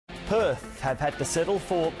Perth have had to settle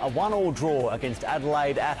for a 1-1 draw against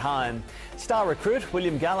Adelaide at home. Star recruit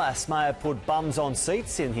William Gallas may have put bums on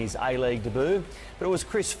seats in his A-League debut, but it was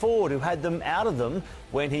Chris Ford who had them out of them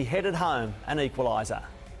when he headed home an equaliser.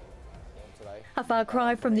 A far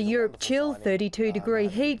cry from the Europe chill, 32-degree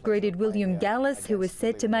heat greeted William Gallas, who was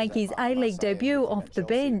set to make his A-League debut off the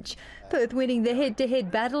bench. Perth winning the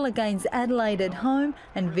head-to-head battle against Adelaide at home,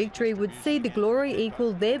 and victory would see the Glory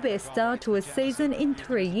equal their best start to a season in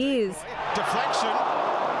 3 years. Deflection,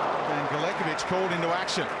 and Gallas called into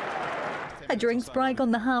action. A drinks break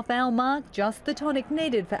on the half-hour mark, just the tonic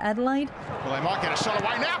needed for Adelaide. Well, they might get a shot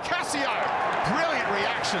away now. Cassio, brilliant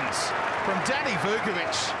reactions from Danny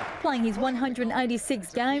Vukovic. Playing his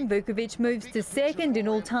 186th game, Vukovic moves to second in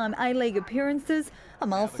all-time A-League appearances, a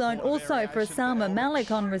milestone also for Osama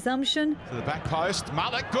Malik on resumption. To the back post,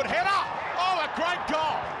 Malik, good header! Oh, a great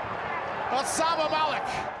goal! Osama Malik!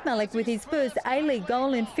 Malik with his first A-League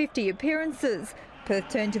goal in 50 appearances. Perth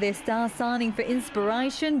turned to their star signing for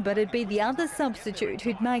inspiration, but it'd be the other substitute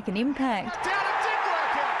who'd make an impact. Down it did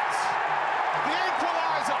work out! The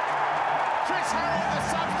equaliser! Chris Harrell, the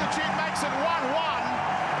substitute, makes it 1-1.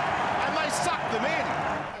 And they suck them in.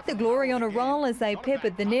 The Glory on a roll as they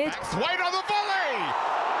peppered the net. Wait on the volley!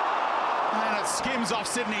 And it skims off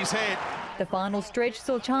Sydney's head. The final stretch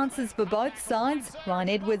saw chances for both sides. Ryan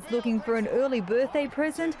Edwards looking for an early birthday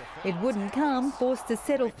present. It wouldn't come, forced to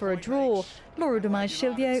settle for a draw. Laura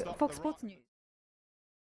Demar-Chelier, Fox Sports News.